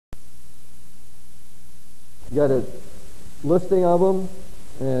got a listing of them,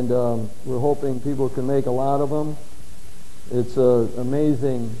 and we're hoping people can make a lot of them. It's an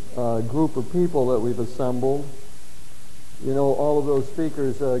amazing group of people that we've assembled. You know, all of those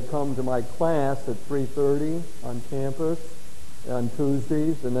speakers come to my class at 3:30 on campus on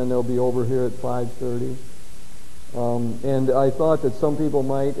Tuesdays, and then they'll be over here at 5:30. And I thought that some people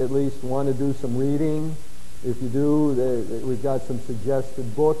might at least want to do some reading. If you do, we've got some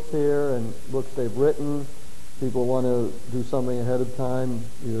suggested books here and books they've written. People want to do something ahead of time,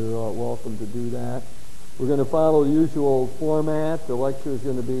 you're welcome to do that. We're going to follow the usual format. The lecture is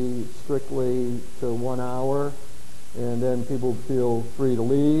going to be strictly to 1 hour, and then people feel free to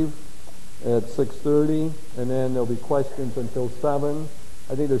leave at 6:30, and then there'll be questions until 7.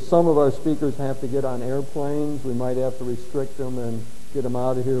 I think there's some of our speakers have to get on airplanes. We might have to restrict them and get them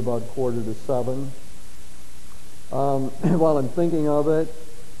out of here about 6:45. While I'm thinking of it,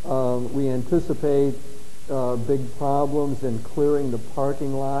 we anticipate big problems in clearing the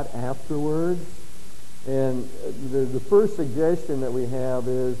parking lot afterwards. And the first suggestion that we have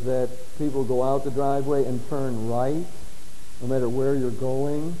is that people go out the driveway and turn right, no matter where you're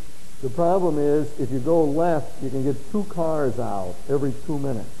going. The problem is, if you go left, you can get 2 cars out every 2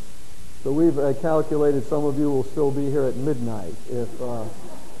 minutes. So we've calculated some of you will still be here at midnight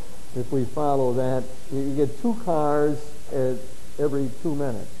if we follow that. You get 2 cars at every 2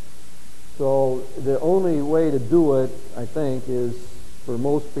 minutes. So the only way to do it, I think, is for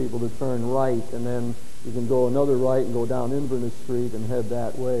most people to turn right, and then you can go another right and go down Inverness Street and head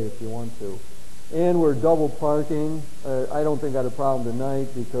that way if you want to. And we're double parking. I don't think I had a problem tonight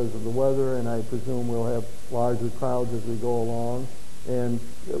because of the weather, and I presume we'll have larger crowds as we go along. And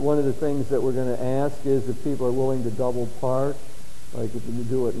one of the things that we're going to ask is if people are willing to double park, like if you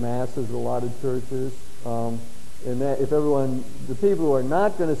do at masses at a lot of churches. And that if everyone, the people who are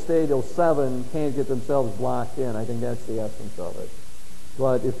not going to stay till 7 can't get themselves blocked in. I think that's the essence of it.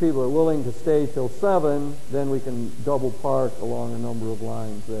 But if people are willing to stay till 7, then we can double park along a number of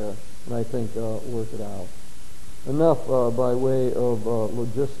lines there, and I think work it out. Enough by way of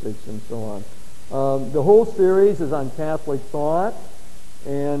logistics and so on. The whole series is on Catholic thought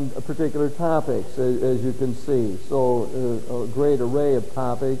and particular topics, as you can see. So a great array of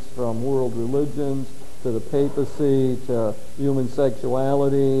topics, from world religions to the papacy to human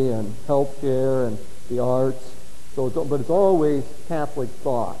sexuality and healthcare and the arts. So but it's always Catholic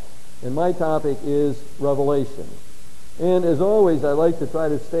thought. And my topic is Revelation. And as always, I like to try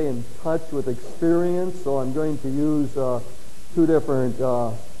to stay in touch with experience, so I'm going to use 2 different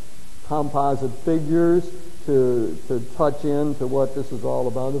composite figures to touch into what this is all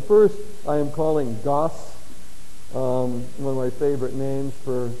about. The first I am calling Gus, one of my favorite names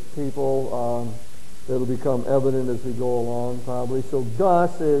for people. That'll become evident as we go along, probably. So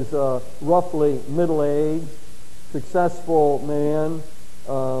Gus is roughly middle-aged, successful man,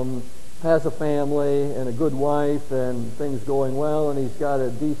 has a family and a good wife, and things going well, and he's got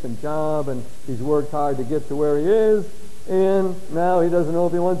a decent job, and he's worked hard to get to where he is, and now he doesn't know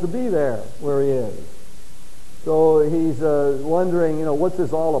if he wants to be there where he is. So he's wondering, what's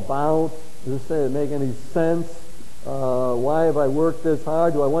this all about? Does this make any sense? Why have I worked this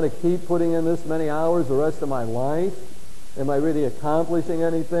hard? Do I want to keep putting in this many hours the rest of my life? Am I really accomplishing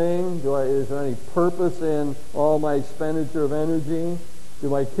anything? Is there any purpose in all my expenditure of energy? Do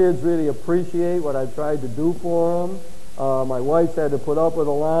my kids really appreciate what I've tried to do for them? My wife's had to put up with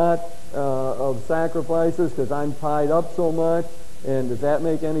a lot of sacrifices because I'm tied up so much. And does that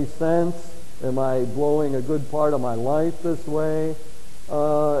make any sense? Am I blowing a good part of my life this way?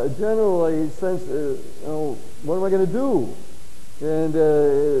 Generally, since what am I going to do? And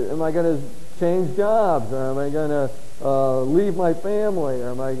am I going to change jobs, or am I going to leave my family, or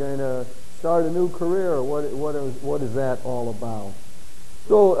am I going to start a new career? What is that all about?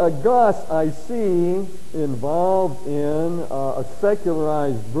 So Gus, I see, involved in a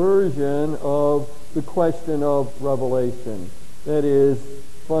secularized version of the question of Revelation. That is,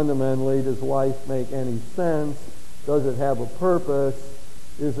 fundamentally, does life make any sense? Does it have a purpose?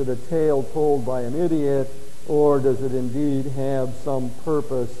 Is it a tale told by an idiot, or does it indeed have some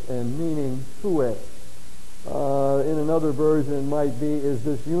purpose and meaning to it? In another version, it might be, is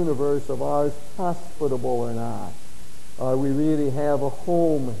this universe of ours hospitable or not? We really have a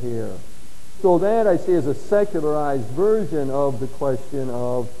home here. So that I see as a secularized version of the question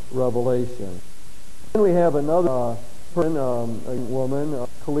of Revelation. Then we have another person, a woman, a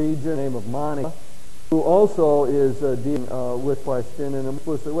collegian named of Monica, who also is dealing with question in an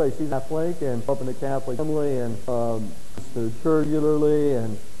implicit way. She's Catholic and up in a Catholic family and goes to church regularly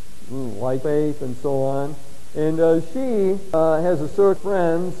and like faith and so on. And she has a circle of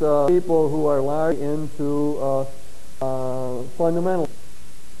friends, people who are largely into fundamental.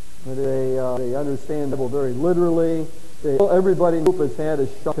 They understand the Bible very literally. Everybody in the group has had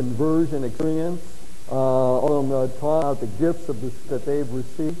a conversion experience. All of them talk about the gifts that they've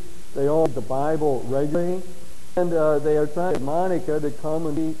received. They all read the Bible regularly. And they are trying to get Monica to come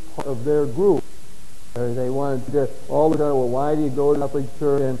and be part of their group. They want to all the time, well, why do you go to Catholic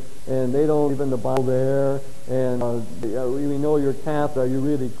church? And they don't even the Bible there. And we know you're Catholic. Are you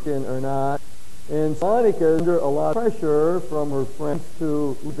really Christian or not? And Monica is under a lot of pressure from her friends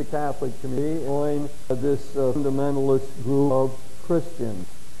to leave the Catholic community and join this fundamentalist group of Christians.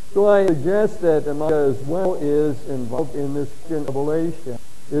 So I suggest that Monica as well is involved in this Christian revelation.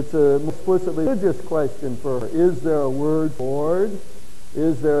 It's an explicitly religious question for her. Is there a word for it?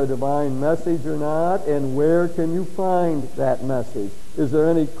 Is there a divine message or not? And where can you find that message? Is there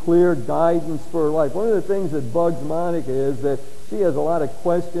any clear guidance for her life? One of the things that bugs Monica is that she has a lot of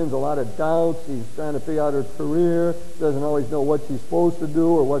questions, a lot of doubts. She's trying to figure out her career, doesn't always know what she's supposed to do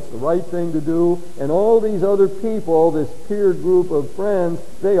or what's the right thing to do. And all these other people, this peer group of friends,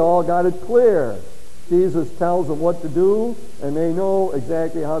 they all got it clear. Jesus tells them what to do, and they know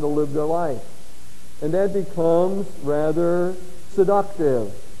exactly how to live their life. And that becomes rather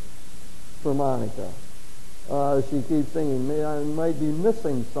seductive for Monica. She keeps thinking, I might be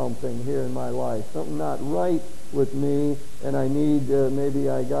missing something here in my life, something not right with me, and I need, maybe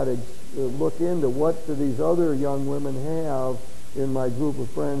I got to look into what do these other young women have in my group of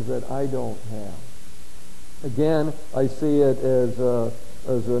friends that I don't have. Again, I see it as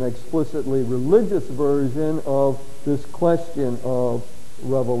an explicitly religious version of this question of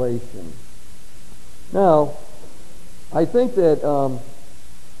revelation. Now, I think that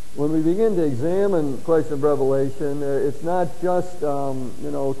when we begin to examine the question of revelation, it's not just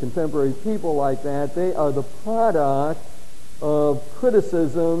contemporary people like that. They are the product of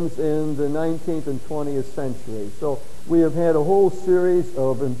criticisms in the 19th and 20th century. So we have had a whole series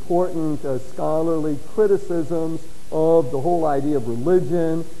of important scholarly criticisms of the whole idea of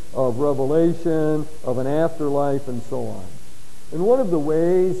religion, of revelation, of an afterlife, and so on. And one of the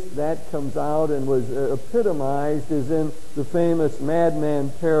ways that comes out and was epitomized is in the famous madman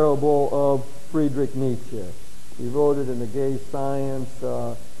parable of Friedrich Nietzsche. He wrote it in the Gay Science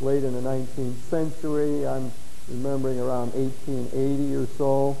late in the 19th century. I'm remembering around 1880 or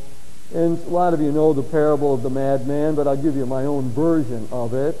so. And a lot of you know the parable of the madman, but I'll give you my own version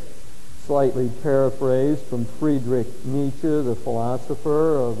of it, slightly paraphrased from Friedrich Nietzsche, the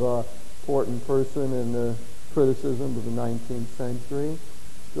philosopher, of an important person in the criticism of the 19th century.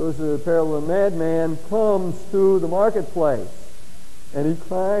 Goes to the parable of the madman comes to the marketplace, and he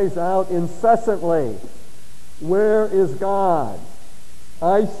cries out incessantly, "Where is God?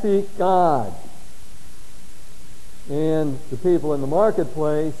 I seek God." And the people in the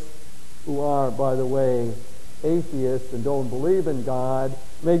marketplace, who are, by the way, atheists and don't believe in God,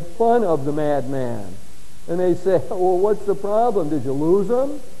 make fun of the madman. And they say, well, what's the problem? Did you lose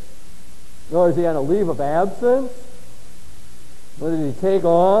him? Or is he on a leave of absence? Or did he take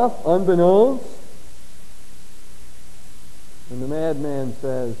off unbeknownst? And the madman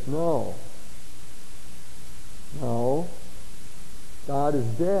says, no, God is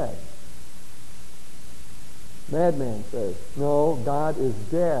dead. Madman says, no, God is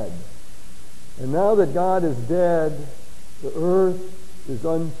dead. And now that God is dead, the earth is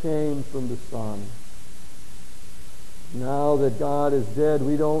unchanged from the sun. Now that God is dead,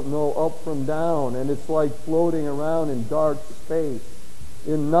 we don't know up from down, and it's like floating around in dark space,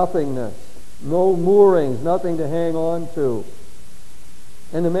 in nothingness, no moorings, nothing to hang on to.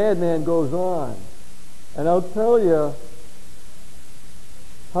 And the madman goes on, and I'll tell you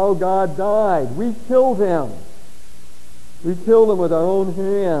how God died. We killed him. We killed him with our own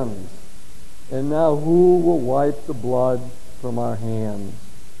hands. And now who will wipe the blood from our hands?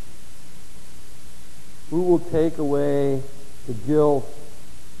 Who will take away the guilt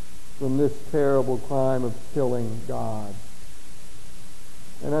from this terrible crime of killing God?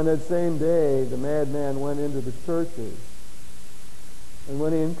 And on that same day, the madman went into the churches. And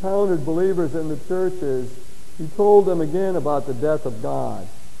when he encountered believers in the churches, he told them again about the death of God.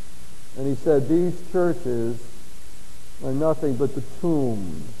 And he said, these churches are nothing but the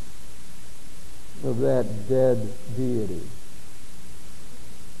tombs of that dead deity.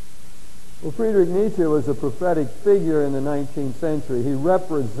 Well, Friedrich Nietzsche was a prophetic figure in the 19th century. He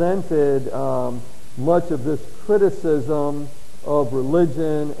represented much of this criticism of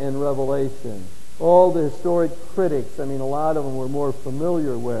religion and revelation. All the historic critics, a lot of them we're more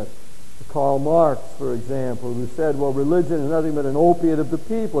familiar with. Karl Marx, for example, who said, well, religion is nothing but an opiate of the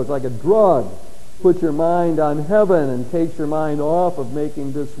people. It's like a drug. puts your mind on heaven and takes your mind off of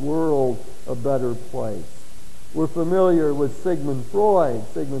making this world a better place. We're familiar with Sigmund Freud.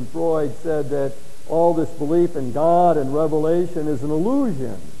 Sigmund Freud said that all this belief in God and revelation is an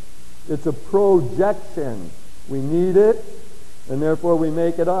illusion. It's a projection. We need it, and therefore we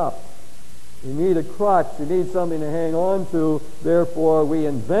make it up. We need a crutch. We need something to hang on to. Therefore, we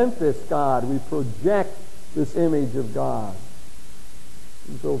invent this God. We project this image of God.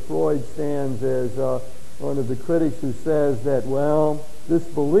 And so Freud stands as one of the critics who says that, well, this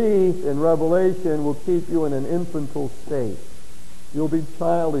belief in revelation will keep you in an infantile state. You'll be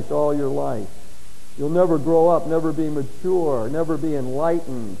childish all your life. You'll never grow up, never be mature, never be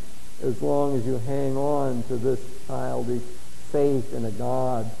enlightened as long as you hang on to this childish faith in a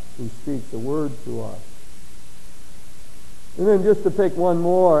God who speaks a word to us. And then just to pick one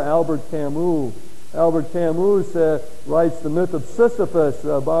more, Albert Camus. Albert Camus writes the myth of Sisyphus,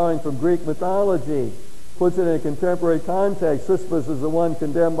 borrowing from Greek mythology. Puts it in a contemporary context. Sisyphus is the one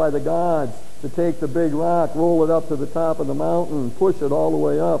condemned by the gods to take the big rock, roll it up to the top of the mountain, push it all the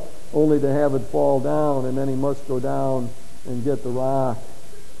way up, only to have it fall down, and then he must go down and get the rock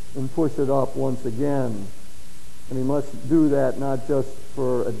and push it up once again. And he must do that not just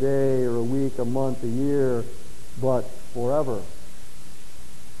for a day or a week, a month, a year, but forever.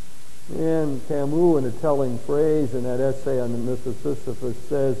 And Camus, in a telling phrase in that essay on the myth of Sisyphus,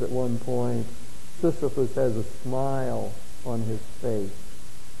 says at one point, Sisyphus has a smile on his face.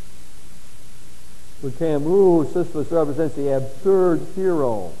 For Camus, Sisyphus represents the absurd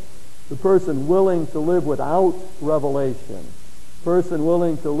hero, the person willing to live without revelation, the person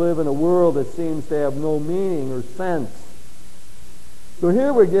willing to live in a world that seems to have no meaning or sense. So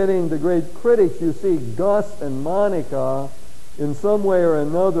here we're getting the great critics. You see, Gus and Monica, in some way or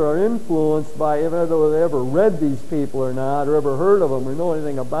another, are influenced by, whether they ever read these people or not, or ever heard of them, or know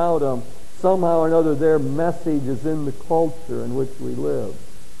anything about them, somehow or another their message is in the culture in which we live.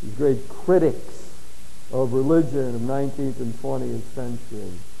 These great critics of religion of 19th and 20th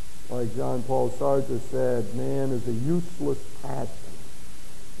century. Like John Paul Sartre said, man is a useless passion.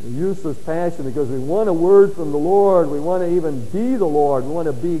 A useless passion because we want a word from the Lord, we want to even be the Lord, we want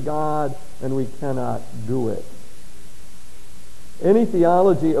to be God, and we cannot do it. Any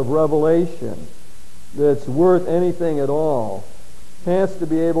theology of revelation that's worth anything at all has to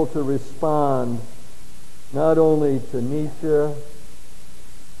be able to respond not only to Nietzsche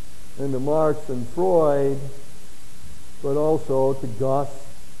and to Marx and Freud, but also to Gus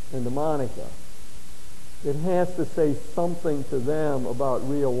and to Monica. It has to say something to them about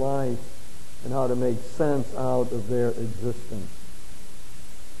real life and how to make sense out of their existence.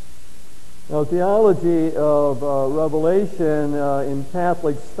 Now, theology of revelation in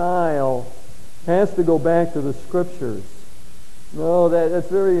Catholic style has to go back to the Scriptures. No, that's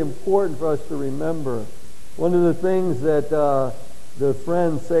very important for us to remember. One of the things that the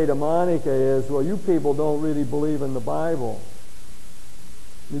friends say to Monica is, well, you people don't really believe in the Bible.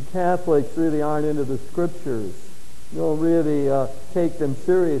 You Catholics really aren't into the Scriptures. You don't really take them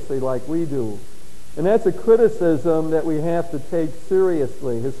seriously like we do. And that's a criticism that we have to take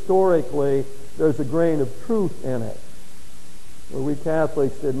seriously. Historically, there's a grain of truth in it. Where we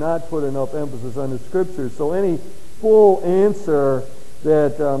Catholics did not put enough emphasis on the Scriptures. So any full answer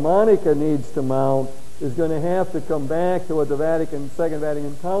that Monica needs to mount is going to have to come back to what the Second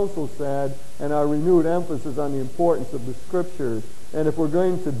Vatican Council said and our renewed emphasis on the importance of the Scriptures. And if we're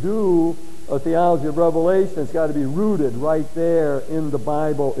going to do a theology of revelation, it's got to be rooted right there in the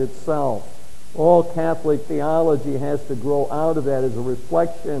Bible itself. All Catholic theology has to grow out of that as a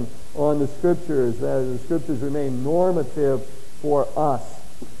reflection on the Scriptures, that the Scriptures remain normative for us.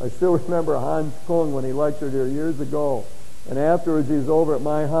 I still remember Hans Kung when he lectured here years ago, and afterwards he was over at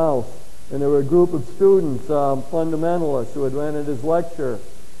my house, and there were a group of students, fundamentalists, who had rented his lecture,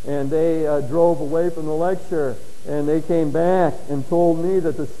 and they drove away from the lecture, and they came back and told me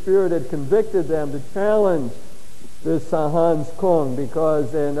that the Spirit had convicted them to challenge this Hans Kung,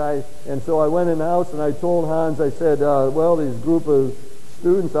 and so I went in the house and I told Hans, I said, well, these group of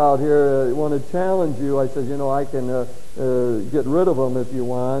students out here want to challenge you. I said, I can get rid of them if you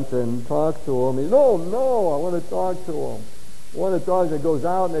want and talk to them. He said, no, I want to talk to them. I want to talk. It goes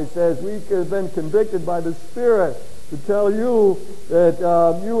out and he says, we have been convicted by the Spirit to tell you that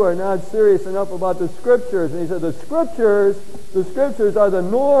you are not serious enough about the Scriptures. And he said, the Scriptures are the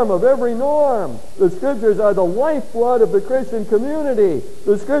norm of every norm. The Scriptures are the lifeblood of the Christian community.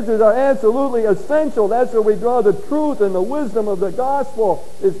 The Scriptures are absolutely essential. That's where we draw the truth and the wisdom of the gospel.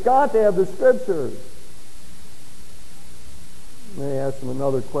 It's got to have the Scriptures. They asked him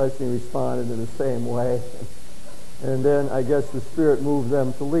another question. He responded in the same way. And then I guess the Spirit moved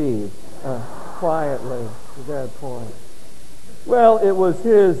them to leave. quietly at that point? Well, it was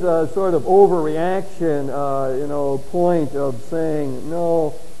his sort of overreaction, point of saying,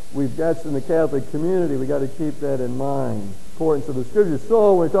 no, that's in the Catholic community. We've got to keep that in mind. Importance of the Scriptures.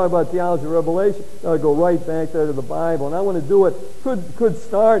 So when we talk about theology of revelation, I'll go right back there to the Bible. And I want to do it, could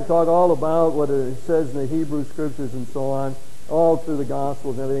start, talk all about what it says in the Hebrew Scriptures and so on, all through the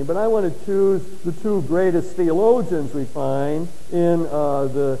Gospels and everything. But I want to choose the two greatest theologians we find in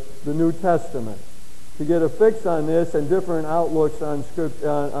the New Testament to get a fix on this and different outlooks on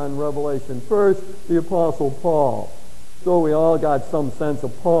on Revelation. First, the Apostle Paul. So we all got some sense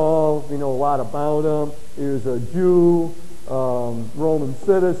of Paul. We know a lot about him. He was a Jew, Roman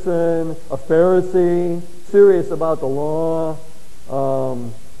citizen, a Pharisee, serious about the law,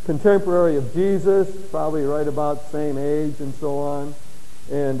 contemporary of Jesus, probably right about the same age and so on,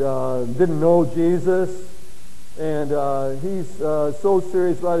 and didn't know Jesus. And he's so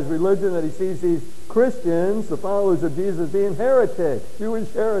serious about his religion that he sees these Christians, the followers of Jesus, being heretics, Jewish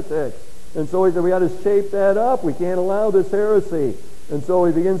heretics. And so he said, we got to shape that up. We can't allow this heresy. And so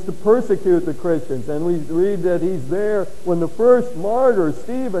he begins to persecute the Christians. And we read that he's there when the first martyr,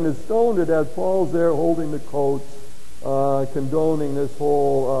 Stephen, is stoned to death. Paul's there holding the coats, condoning this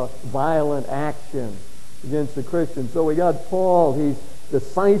whole violent action against the Christians. So we got Paul. He's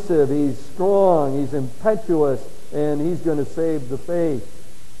decisive, he's strong, he's impetuous, and he's going to save the faith.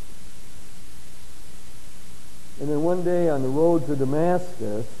 And then one day on the road to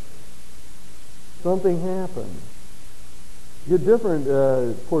Damascus, something happened. You get different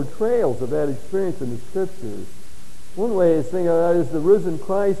portrayals of that experience in the Scriptures. One way is thinking as the risen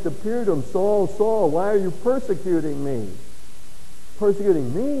Christ appeared to him, Saul, Saul, why are you persecuting me?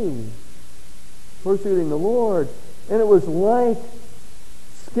 Persecuting me? Persecuting the Lord. And it was like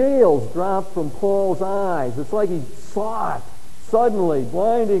scales dropped from Paul's eyes. It's like he saw it suddenly,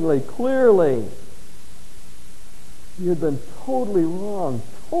 blindingly, clearly. He had been totally wrong,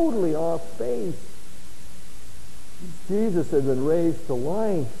 totally off base. Jesus had been raised to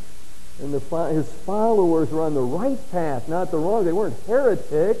life, and his followers were on the right path, not the wrong. They weren't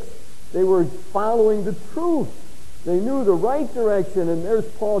heretics. They were following the truth. They knew the right direction, and there's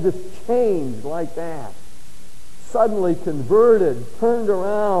Paul just changed like that. Suddenly converted, turned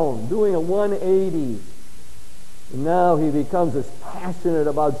around, doing a 180. And now he becomes as passionate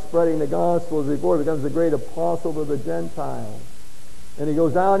about spreading the gospel as before. He becomes a great apostle to the Gentiles. And he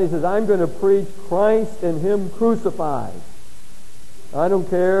goes out and he says, I'm going to preach Christ and Him crucified. I don't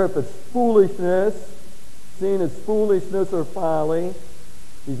care if it's foolishness, seen as foolishness or folly.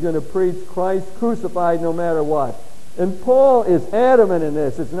 He's going to preach Christ crucified no matter what. And Paul is adamant in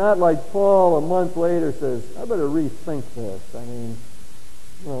this. It's not like Paul a month later says, I better rethink this. I mean,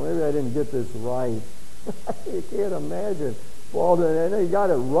 maybe I didn't get this right. You can't imagine. Paul, and he got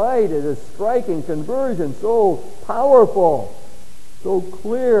it right. It is striking conversion, so powerful, so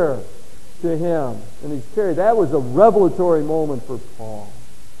clear to him. And he's carried. That was a revelatory moment for Paul.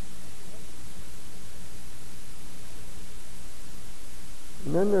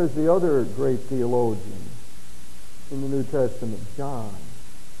 And then there's the other great theologian in the New Testament, John.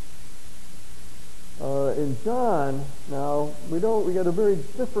 In John, now, we got a very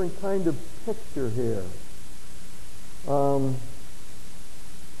different kind of picture here.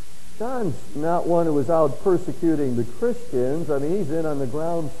 John's not one who was out persecuting the Christians. I mean, he's in on the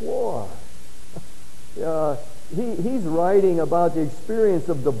ground floor. He's writing about the experience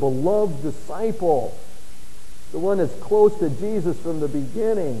of the beloved disciple, the one that's close to Jesus from the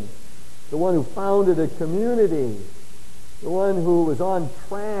beginning, the one who founded a community, the one who was on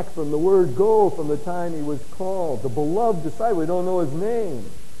track from the word go from the time he was called, the beloved disciple. We don't know his name,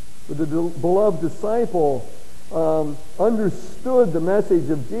 but the beloved disciple understood the message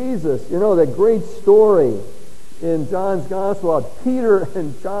of Jesus. You know, that great story in John's Gospel about Peter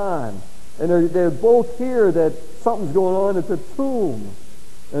and John. And they're both here that something's going on at the tomb.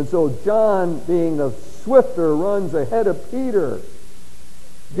 And so John, being the swifter, runs ahead of Peter,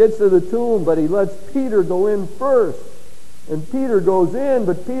 gets to the tomb, but he lets Peter go in first. And Peter goes in,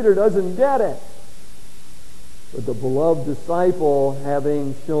 but Peter doesn't get it. But the beloved disciple,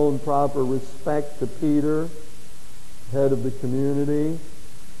 having shown proper respect to Peter, head of the community,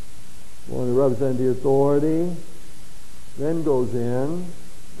 one to represent the authority, then goes in,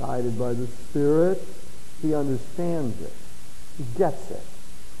 guided by the Spirit. He understands it. He gets it.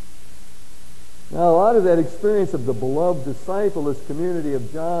 Now, a lot of that experience of the beloved disciple, this community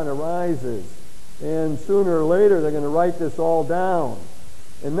of John, arises. And sooner or later, they're going to write this all down.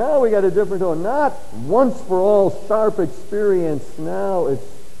 And now we got a different tone. Not once for all sharp experience. Now it's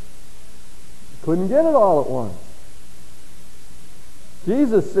couldn't get it all at once.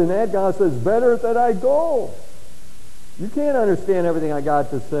 Jesus in that gospel says, better that I go. You can't understand everything I got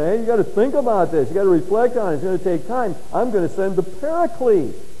to say. You got to think about this. You got to reflect on it. It's going to take time. I'm going to send the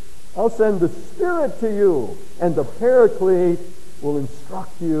Paraclete. I'll send the Spirit to you. And the Paraclete will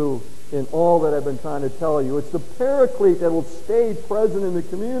instruct you in all that I've been trying to tell you. It's the Paraclete that will stay present in the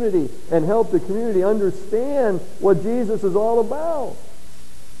community and help the community understand what Jesus is all about.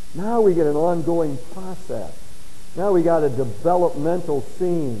 Now we get an ongoing process. Now we got a developmental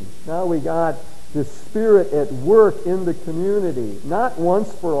scene. Now we got the Spirit at work in the community. Not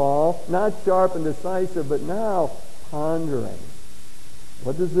once for all, not sharp and decisive, but now pondering.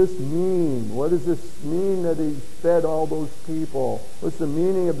 What does this mean? What does this mean that he fed all those people? What's the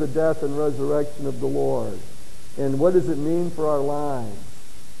meaning of the death and resurrection of the Lord? And what does it mean for our lives?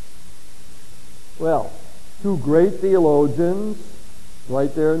 Well, two great theologians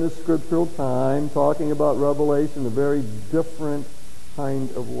right there in the scriptural time talking about Revelation in a very different kind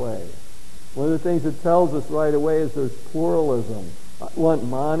of way. One of the things it tells us right away is there's pluralism. I want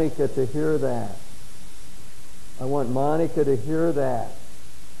Monica to hear that. I want Monica to hear that.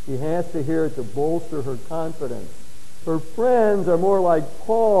 She has to hear it to bolster her confidence. Her friends are more like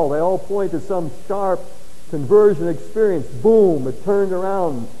Paul. They all point to some sharp conversion experience. Boom, it turned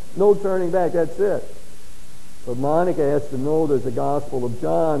around. No turning back, that's it. But Monica has to know there's a Gospel of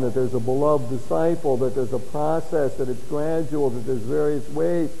John, that there's a beloved disciple, that there's a process, that it's gradual, that there's various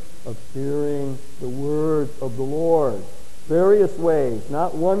ways of hearing the word of the Lord. Various ways,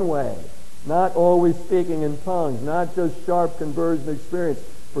 not one way. Not always speaking in tongues, not just sharp conversion experience.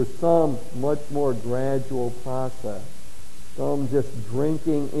 For some, much more gradual process. Some just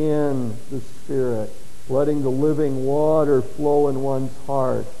drinking in the Spirit, letting the living water flow in one's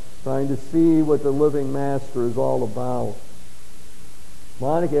heart, trying to see what the living Master is all about.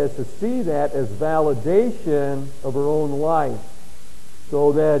 Monica has to see that as validation of her own life,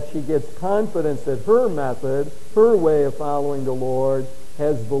 so that she gets confidence that her method, her way of following the Lord,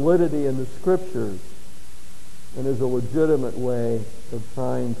 has validity in the Scriptures and is a legitimate way of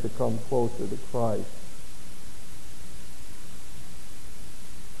trying to come closer to Christ.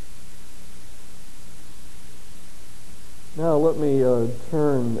 Now let me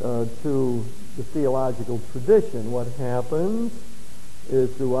turn to the theological tradition. What happens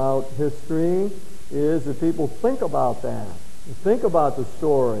is throughout history is that people think about that. They think about the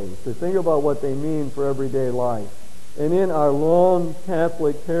stories. They think about what they mean for everyday life. And in our long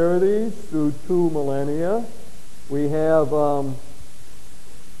Catholic heritage through 2 millennia, we have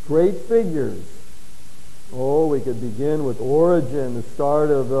great figures. Oh, we could begin with Origen, the start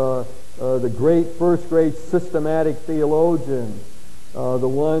of the first great systematic theologian, the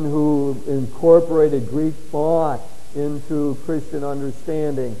one who incorporated Greek thought into Christian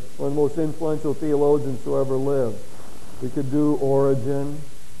understanding, one of the most influential theologians who ever lived. We could do Origen.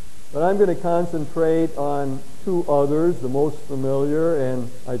 But I'm going to concentrate on 2 others, the most familiar,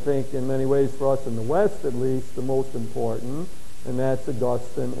 and I think in many ways for us in the West at least, the most important, and that's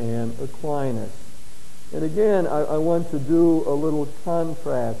Augustine and Aquinas. And again, I want to do a little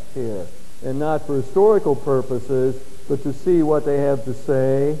contrast here, and not for historical purposes, but to see what they have to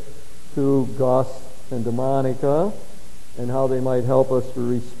say to Gus and to Monica, and how they might help us to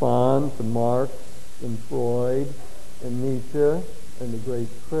respond to Marx and Freud and Nietzsche and the great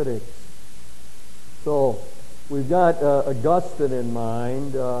critics. So, we've got Augustine in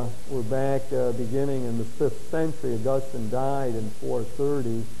mind. We're back beginning in the 5th century. Augustine died in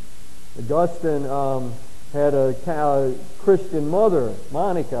 430. Augustine had a Christian mother,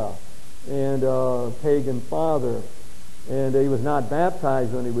 Monica, and a pagan father. And he was not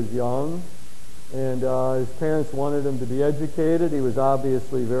baptized when he was young. And his parents wanted him to be educated. He was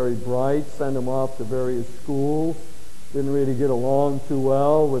obviously very bright, sent him off to various schools. Didn't really get along too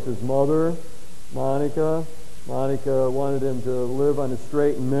well with his mother, Monica. Monica wanted him to live on a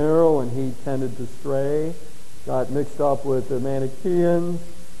straight and narrow, and he tended to stray. Got mixed up with the Manichaeans,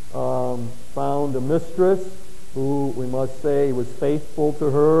 found a mistress who, we must say, was faithful to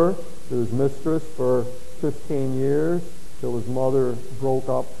her, to his mistress, for 15 years, till his mother broke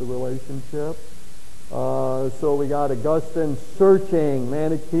up the relationship. So we got Augustine searching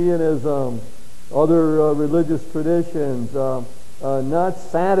Manichaeanism, other religious traditions, not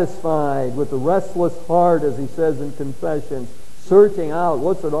satisfied, with the restless heart, as he says in Confessions, searching out,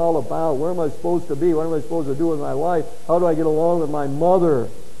 what's it all about? Where am I supposed to be? What am I supposed to do with my life? How do I get along with my mother?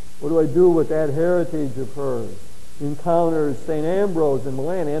 What do I do with that heritage of hers? Encounters St. Ambrose in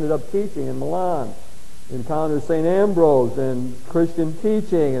Milan. He ended up teaching in Milan. Encounters St. Ambrose and Christian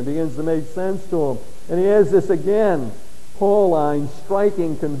teaching, and begins to make sense to him. And he has this, again, Pauline,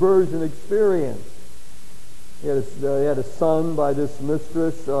 striking conversion experience. He had a son by this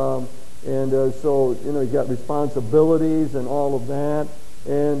mistress, so he got responsibilities and all of that.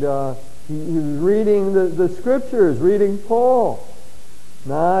 And he was reading the scriptures, reading Paul,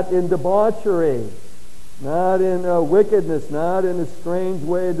 not in debauchery, not in wickedness, not in a strange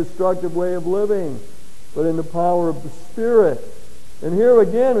way, destructive way of living, but in the power of the Spirit. And here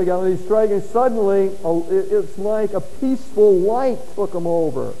again, we got these striking. Suddenly, it's like a peaceful light took him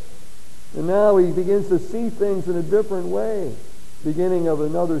over. And now he begins to see things in a different way. Beginning of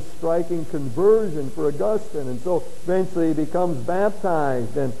another striking conversion for Augustine. And so eventually he becomes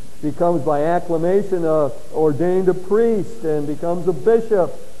baptized and becomes by acclamation ordained a priest and becomes a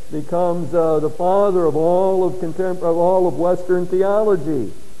bishop, becomes the father of all of Western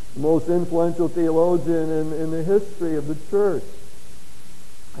theology, the most influential theologian in the history of the church.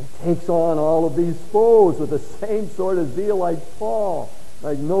 And takes on all of these foes with the same sort of zeal like Paul,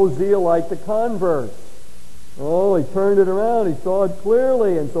 like no zeal like the converts. Oh, he turned it around. He saw it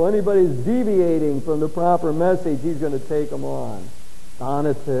clearly. And so anybody who's deviating from the proper message, he's going to take them on.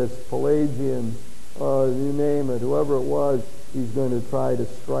 Donatists, Pelagians, you name it, whoever it was, he's going to try to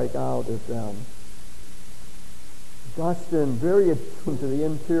strike out at them. Augustine, very attuned to the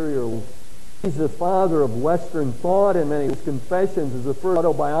interior. He's the father of Western thought in many ways. Confessions is the first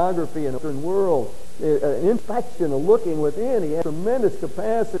autobiography in the Western world. An inspection, a looking within. He had tremendous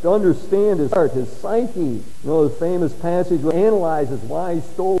capacity to understand his heart, his psyche. You know, the famous passage where he analyzes why he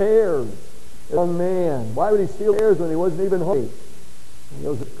stole pears as a young man. Why would he steal pears when he wasn't even hungry?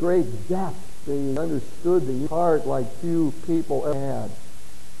 There was a great depth. He understood the heart like few people ever had.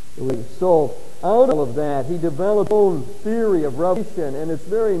 So, out of all of that, he developed his own theory of revelation, and it's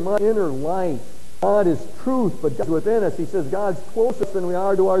very much inner light. God is truth, but God's within us. He says God's closer than we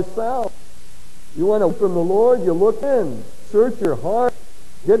are to ourselves. You want to look from the Lord, you look in. Search your heart.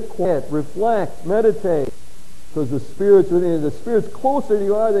 Get quiet. Reflect. Meditate. Because the Spirit's within you. The Spirit's closer to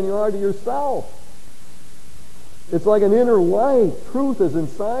you than you are to yourself. It's like an inner light. Truth is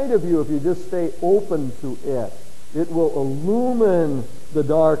inside of you if you just stay open to it. It will illumine the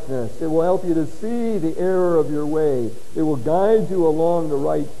darkness. It will help you to see the error of your way. It will guide you along the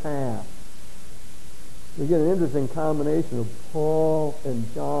right path. We get an interesting combination of Paul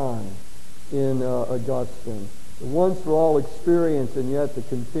and John in Augustine. The once-for-all experience and yet the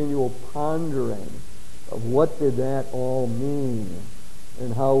continual pondering of what did that all mean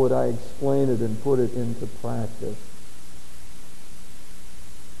and how would I explain it and put it into practice.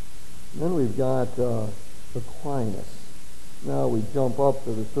 And then we've got Aquinas. Now we jump up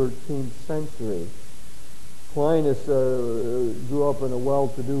to the 13th century. Aquinas grew up in a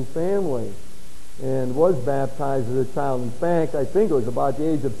well-to-do family and was baptized as a child. In fact, I think it was about the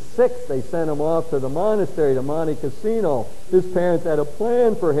age of 6 they sent him off to the monastery to Monte Cassino. His parents had a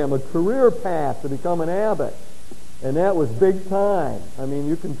plan for him, a career path to become an abbot. And that was big time. I mean,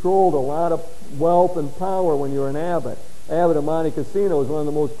 you controlled a lot of wealth and power when you were an abbot. Abbot of Monte Cassino was one of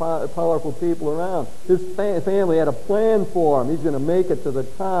the most powerful people around. His family had a plan for him. He's going to make it to the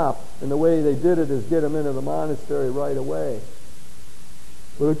top. And the way they did it is get him into the monastery right away.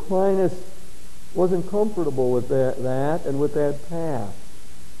 But Aquinas wasn't comfortable with that and with that path.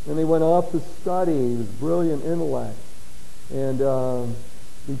 And he went off to study. He was brilliant intellect. And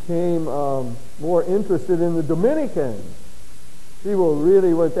became more interested in the Dominicans. People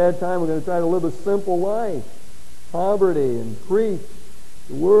really, at that time, were going to try to live a simple life. Poverty and preach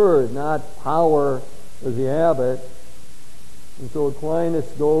the word, not power as the abbot. And so Aquinas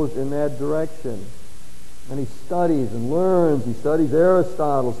goes in that direction. And he studies and learns. He studies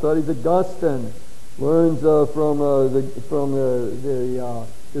Aristotle, studies Augustine, learns from the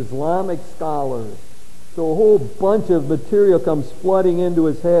Islamic scholars. So a whole bunch of material comes flooding into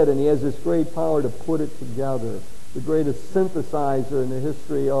his head, and he has this great power to put it together. The greatest synthesizer in the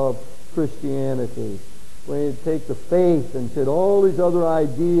history of Christianity. When you take the faith and take all these other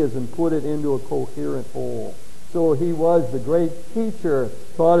ideas and put it into a coherent whole. So he was the great teacher,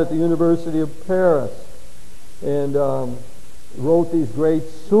 taught at the University of Paris, and wrote these great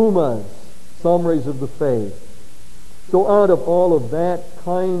summas, summaries of the faith. So out of all of that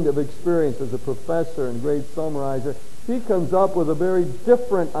kind of experience as a professor and great summarizer, he comes up with a very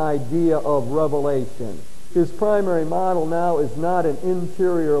different idea of revelation. His primary model now is not an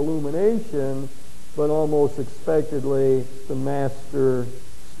interior illumination, but almost expectedly the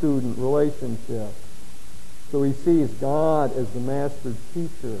master-student relationship. So he sees God as the master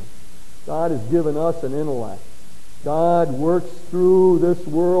teacher. God has given us an intellect. God works through this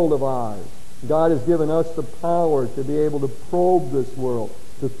world of ours. God has given us the power to be able to probe this world,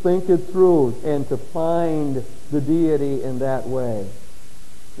 to think it through, and to find the deity in that way.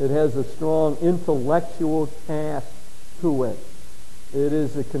 It has a strong intellectual cast to it. It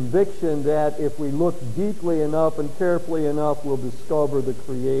is a conviction that if we look deeply enough and carefully enough, we'll discover the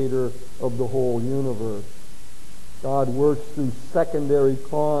creator of the whole universe. God works through secondary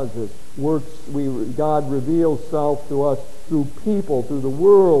causes. God reveals self to us through people, through the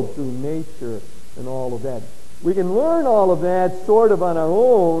world, through nature, and all of that. We can learn all of that sort of on our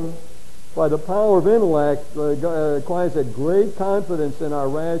own by the power of intellect. Aquinas had great confidence in our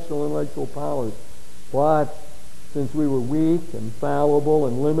rational intellectual powers. But since we were weak and fallible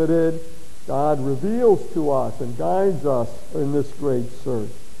and limited, God reveals to us and guides us in this great search.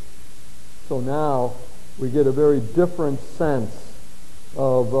 So now we get a very different sense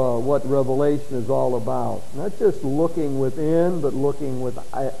of what revelation is all about. Not just looking within, but looking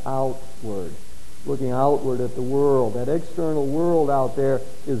outward. Looking outward at the world. That external world out there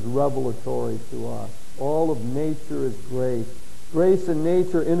is revelatory to us. All of nature is grace. Grace and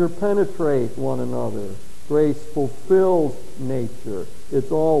nature interpenetrate one another. Grace fulfills nature. It's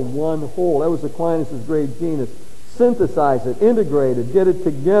all one whole. That was Aquinas' great genius. Synthesize it, integrate it, get it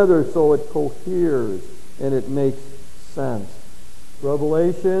together so it coheres and it makes sense.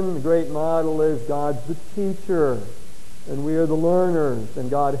 Revelation, the great model is God's the teacher, and we are the learners,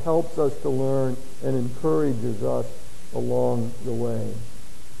 and God helps us to learn and encourages us along the way.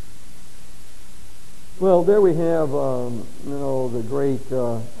 Well, there we have, the great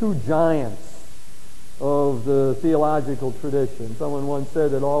two giants of the theological tradition. Someone once said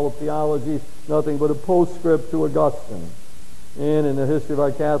that all of theology is nothing but a postscript to Augustine. And in the history of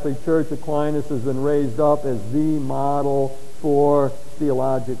our Catholic Church, Aquinas has been raised up as the model for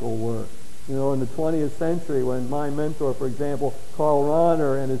theological work. In the 20th century, when my mentor, for example, Karl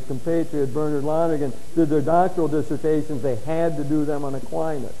Rahner and his compatriot Bernard Lonergan did their doctoral dissertations, they had to do them on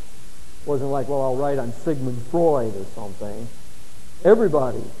Aquinas. It wasn't like, well, I'll write on Sigmund Freud or something.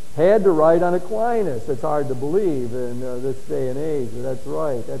 Everybody had to write on Aquinas. It's hard to believe in this day and age, but that's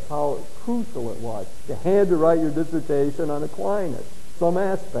right. That's how crucial it was. You had to write your dissertation on Aquinas, some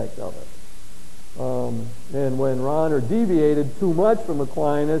aspect of it. And when Rahner deviated too much from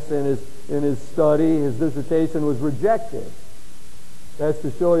Aquinas in his study, his dissertation was rejected. That's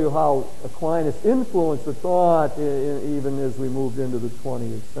to show you how Aquinas influenced the thought even as we moved into the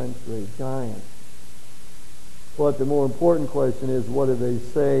 20th century. Giant. But the more important question is, what do they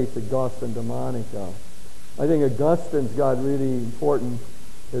say to Gus and to Monica? I think Augustine's got really important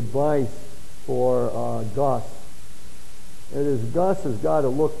advice for Gus. It is Gus has got to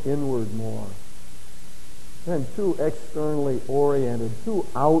look inward more. And too externally oriented, too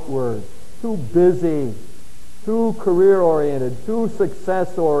outward, too busy, too career-oriented, too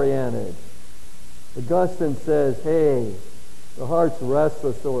success-oriented. Augustine says, hey, the heart's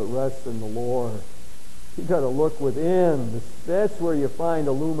restless, so it rests in the Lord. You've got to look within. That's where you find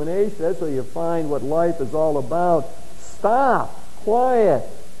illumination. That's where you find what life is all about. Stop. Quiet.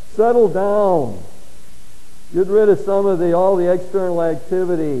 Settle down. Get rid of all the external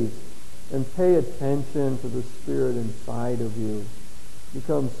activities and pay attention to the Spirit inside of you. It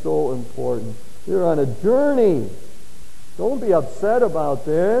becomes so important. You're on a journey. Don't be upset about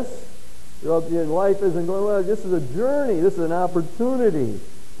this. Your life isn't going well. This is a journey. This is an opportunity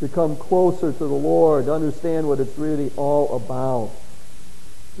to come closer to the Lord, to understand what it's really all about.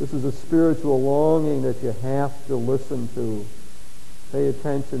 This is a spiritual longing that you have to listen to. Pay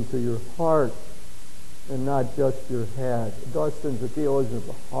attention to your heart and not just your head. Augustine's a theologian of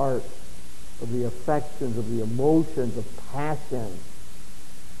the heart, of the affections, of the emotions, of passion.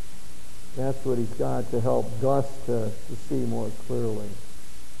 That's what he's got to help Gus to see more clearly.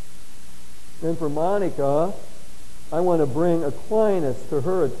 And for Monica, I want to bring Aquinas to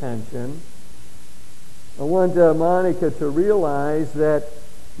her attention. I want Monica to realize that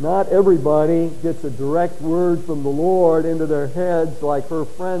not everybody gets a direct word from the Lord into their heads like her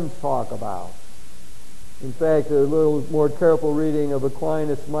friends talk about. In fact, a little more careful reading of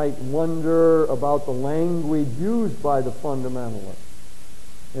Aquinas might wonder about the language used by the fundamentalists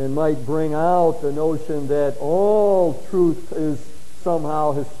and might bring out the notion that all truth is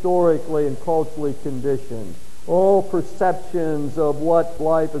somehow historically and culturally conditioned. All perceptions of what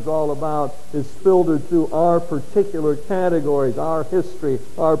life is all about is filtered through our particular categories, our history,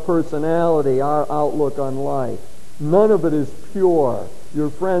 our personality, our outlook on life. None of it is pure.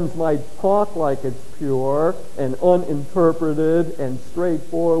 Your friends might talk like it's pure and uninterpreted and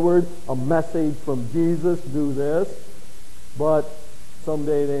straightforward, a message from Jesus, do this. But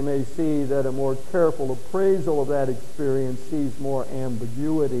someday they may see that a more careful appraisal of that experience sees more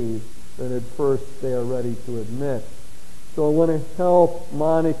ambiguity than at first they are ready to admit. So I want to help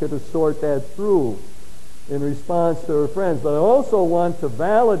Monica to sort that through. in response to her friends. But I also want to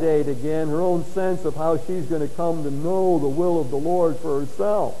validate again her own sense of how she's going to come to know the will of the Lord for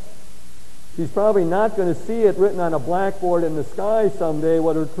herself. She's probably not going to see it written on a blackboard in the sky someday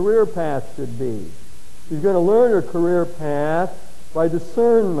what her career path should be. She's going to learn her career path by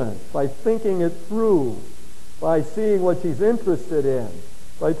discernment, by thinking it through, by seeing what she's interested in,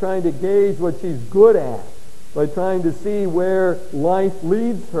 by trying to gauge what she's good at, by trying to see where life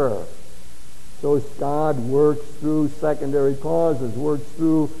leads her. So God works through secondary causes, works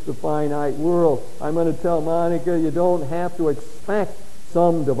through the finite world. I'm going to tell Monica, you don't have to expect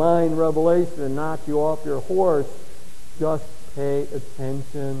some divine revelation to knock you off your horse. Just pay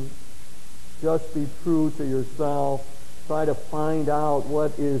attention. Just be true to yourself. Try to find out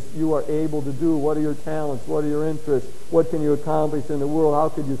what is you are able to do. What are your talents? What are your interests? What can you accomplish in the world? How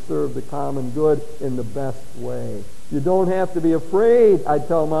could you serve the common good in the best way? You don't have to be afraid, I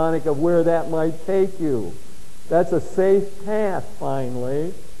tell Monica, of where that might take you. That's a safe path,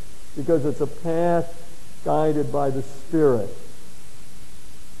 finally, because it's a path guided by the Spirit.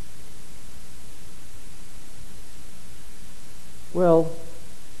 Well,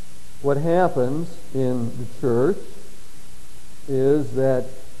 what happens in the church is that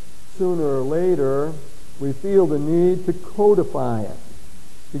sooner or later we feel the need to codify it,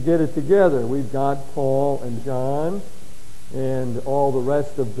 to get it together. We've got Paul and John and all the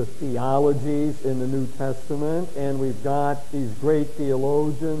rest of the theologies in the New Testament, and we've got these great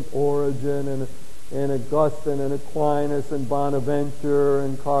theologians, Origen and Augustine and Aquinas and Bonaventure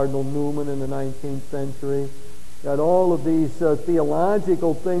and Cardinal Newman in the 19th century. Got all of these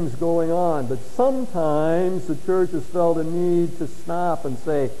theological things going on, but sometimes the church has felt a need to stop and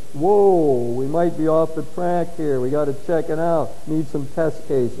say, whoa, we might be off the track here. We got to check it out. Need some test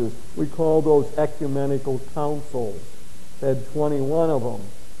cases. We call those ecumenical councils. Had 21 of them.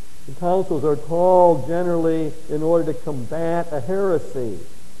 The councils are called generally in order to combat a heresy,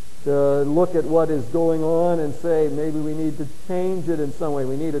 to look at what is going on and say, maybe we need to change it in some way.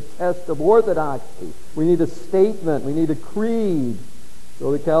 We need a test of orthodoxy. We need a statement. We need a creed.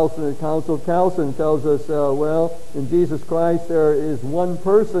 So the Council of Chalcedon tells us, well, in Jesus Christ there is one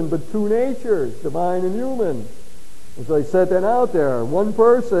person but two natures, divine and human. And so they set that out there. One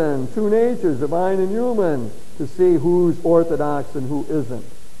person, two natures, divine and human, to see who's orthodox and who isn't.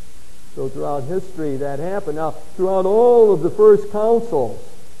 So throughout history that happened. Now, throughout all of the first councils,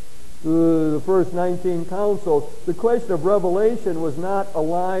 the first 19 councils, the question of revelation was not a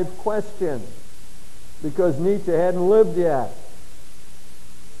live question because Nietzsche hadn't lived yet.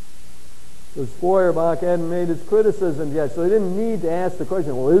 Because Feuerbach hadn't made his criticisms yet. So they didn't need to ask the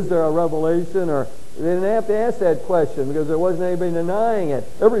question, well, is there a revelation? Or they didn't have to ask that question because there wasn't anybody denying it.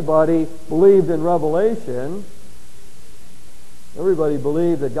 Everybody believed in revelation. Everybody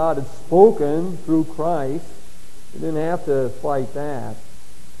believed that God had spoken through Christ. They didn't have to fight that.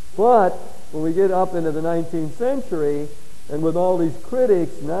 But when we get up into the 19th century, and with all these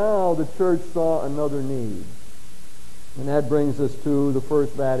critics, now the church saw another need. And that brings us to the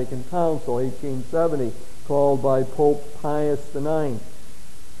First Vatican Council, 1870, called by Pope Pius IX.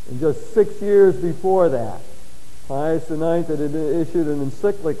 And just 6 years before that, Pius IX had issued an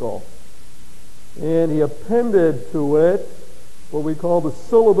encyclical, and he appended to it what we call the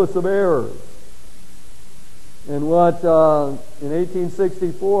Syllabus of Errors. And what, in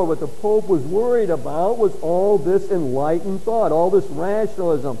 1864, what the Pope was worried about was all this enlightened thought, all this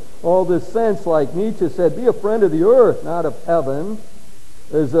rationalism, all this sense, like Nietzsche said, be a friend of the earth, not of heaven.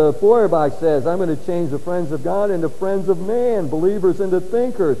 As Feuerbach says, I'm going to change the friends of God into friends of man, believers into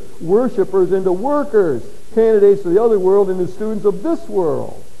thinkers, worshipers into workers, candidates for the other world into students of this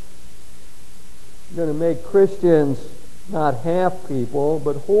world. I'm going to make Christians not half people,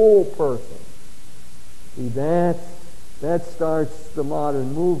 but whole persons. See, that starts the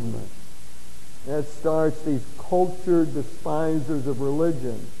modern movement. That starts these cultured despisers of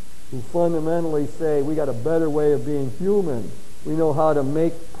religion who fundamentally say we got a better way of being human. We know how to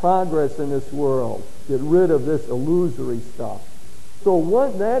make progress in this world. Get rid of this illusory stuff. So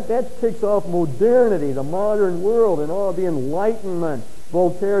that kicks off modernity, the modern world, and all the Enlightenment.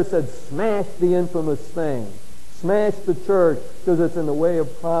 Voltaire said, smash the infamous thing. Smash the church because it's in the way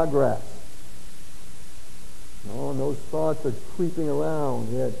of progress. Oh, and those thoughts are creeping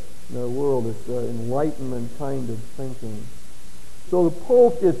around yet in the world, this Enlightenment kind of thinking. So the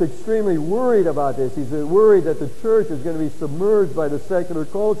Pope is extremely worried about this. He's worried that the church is going to be submerged by the secular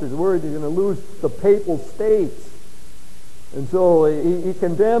culture. He's worried he's going to lose the papal states. And so he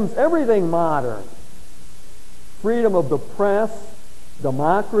condemns everything modern. Freedom of the press,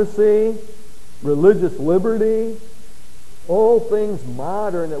 democracy, religious liberty, All things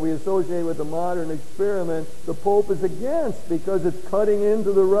modern that we associate with the modern experiment, the Pope is against because it's cutting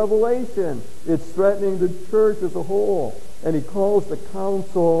into the revelation. It's threatening the church as a whole. And he calls the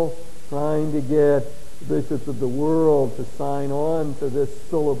council, trying to get bishops of the world to sign on to this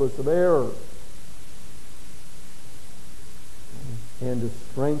syllabus of error and to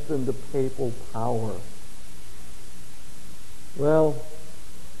strengthen the papal power. Well,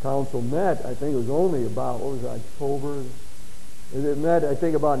 council met, I think it was only about, October? It met, I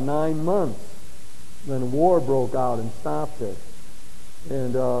think, about 9 months. Then war broke out and stopped it.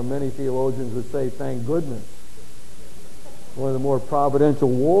 And many theologians would say, thank goodness. One of the more providential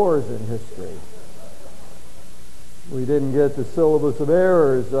wars in history. We didn't get the syllabus of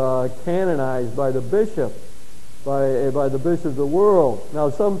errors canonized by the bishop, by the bishop of the world. Now,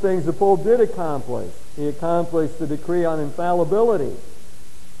 some things the Pope did accomplish. He accomplished the decree on infallibility.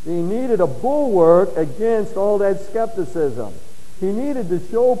 He needed a bulwark against all that skepticism. He needed to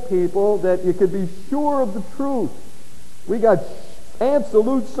show people that you could be sure of the truth. We got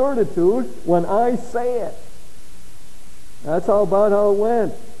absolute certitude when I say it. That's about how it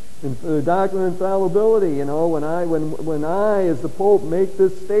went. In the doctrine of infallibility, when I, as the Pope, make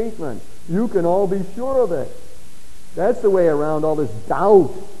this statement, you can all be sure of it. That's the way around all this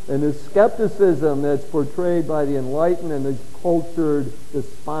doubt and this skepticism that's portrayed by the enlightened and the cultured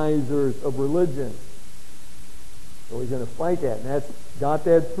despisers of religion. So he's going to fight that, and got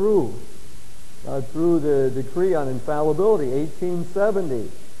that through. Got through the decree on infallibility,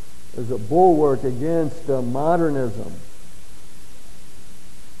 1870. There's a bulwark against modernism.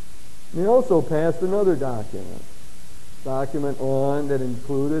 He also passed another document that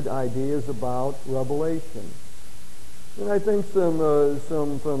included ideas about revelation. And I think some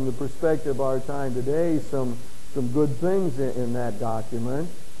from the perspective of our time today, some good things in that document.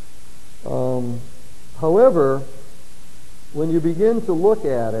 However, when you begin to look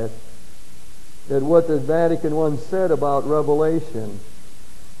at it, at what the Vatican I said about revelation,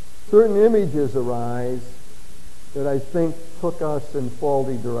 certain images arise that I think took us in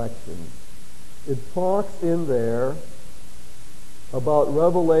faulty directions. It talks in there about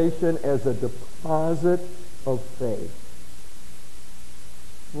revelation as a deposit of faith.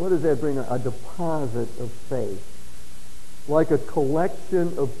 What does that bring? A deposit of faith. Like a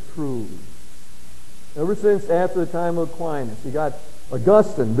collection of truths. Ever since after the time of Aquinas, you got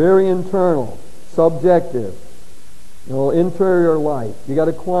Augustine, very internal, subjective, interior life. You got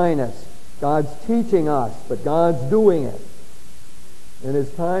Aquinas, God's teaching us, but God's doing it. And as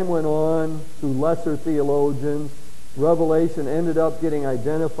time went on, through lesser theologians, revelation ended up getting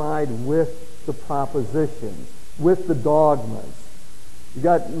identified with the propositions, with the dogmas. You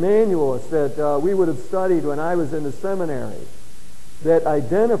got manualists that we would have studied when I was in the seminary that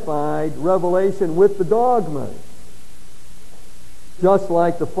identified revelation with the dogmas. Just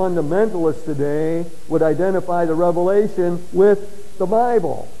like the fundamentalists today would identify the revelation with the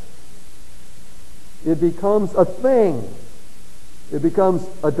Bible. It becomes a thing. It becomes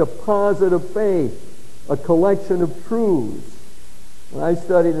a deposit of faith, a collection of truths. When I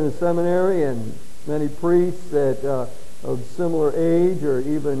studied in the seminary, and many priests that of similar age or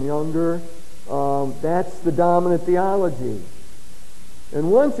even younger, that's the dominant theology. And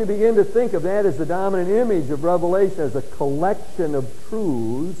once you begin to think of that as the dominant image of revelation, as a collection of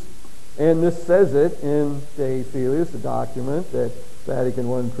truths, and this says it in De Filius, the document that Vatican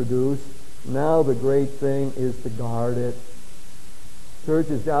I produced, now the great thing is to guard it.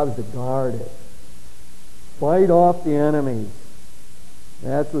 Church's job is to guard it. Fight off the enemies.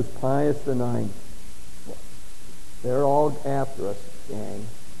 That was Pius IX. They're all after us, gang.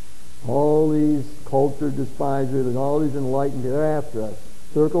 All these cultured despisers and all these enlightened, they're after us.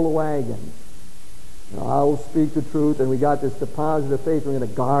 Circle the wagons. I will speak the truth, and we got this deposit of faith. We're going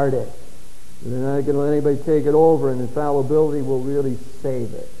to guard it. We're not going to let anybody take it over, and infallibility will really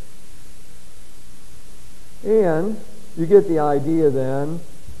save it. And you get the idea then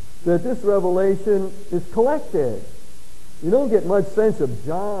that this revelation is collected. You don't get much sense of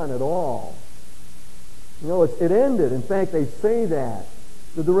John at all. It ended. In fact, they say that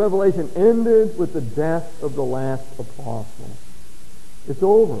the revelation ended with the death of the last apostle. It's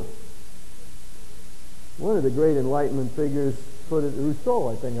over. One of the great Enlightenment figures put it, Rousseau,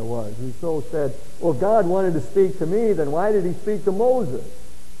 I think it was. Rousseau said, well, if God wanted to speak to me, then why did he speak to Moses?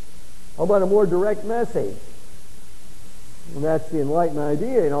 How about a more direct message? And that's the Enlightenment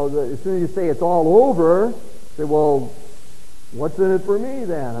idea. As soon as you say it's all over, say, well, what's in it for me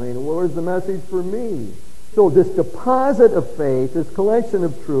then? Where's the message for me? So this deposit of faith, this collection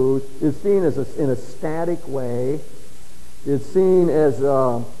of truth, is seen as in a static way. It's seen as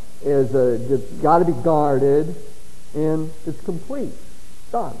got to be guarded. and it's complete,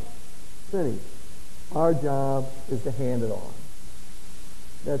 done, finished. Our job is to hand it on.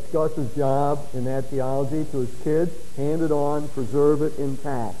 That's Gus's job in that theology to his kids. Hand it on, preserve it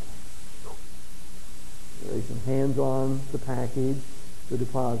intact. Lay some hands on the package, the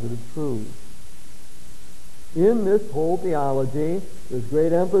deposit of truth. In this whole theology, there's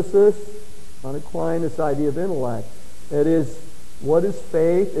great emphasis on acquiring this idea of intellect. That is, what is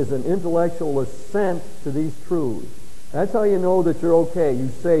faith is an intellectual assent to these truths. That's how you know that you're okay. You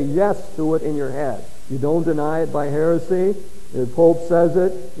say yes to it in your head. You don't deny it by heresy. The Pope says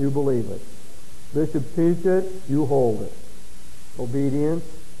it, you believe it. Bishops teach it, you hold it. Obedience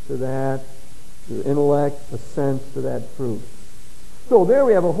to that, your intellect, assent to that truth. So there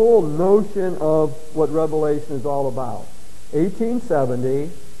we have a whole notion of what Revelation is all about.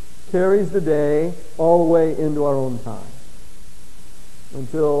 1870 carries the day all the way into our own time.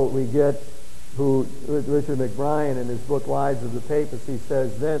 Until we get who Richard McBrien in his book Lives of the Papacy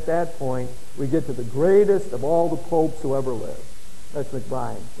says that at that point we get to the greatest of all the popes who ever lived. That's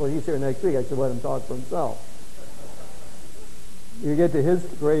McBrien. Well, he's here next week. I should let him talk for himself. You get to his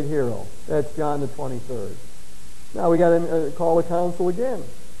great hero. That's John the 23rd. Now we got to call a council again.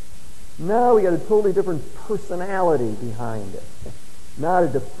 Now we got a totally different personality behind it. Not a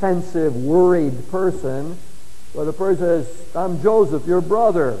defensive, worried person, but a person says, I'm Joseph, your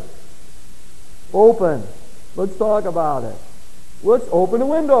brother. Open. Let's talk about it. Let's open the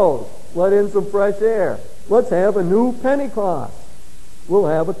windows. Let in some fresh air. Let's have a new Pentecost. We'll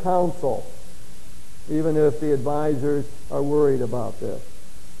have a council, even if the advisors are worried about this.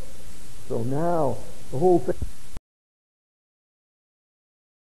 So now the whole thing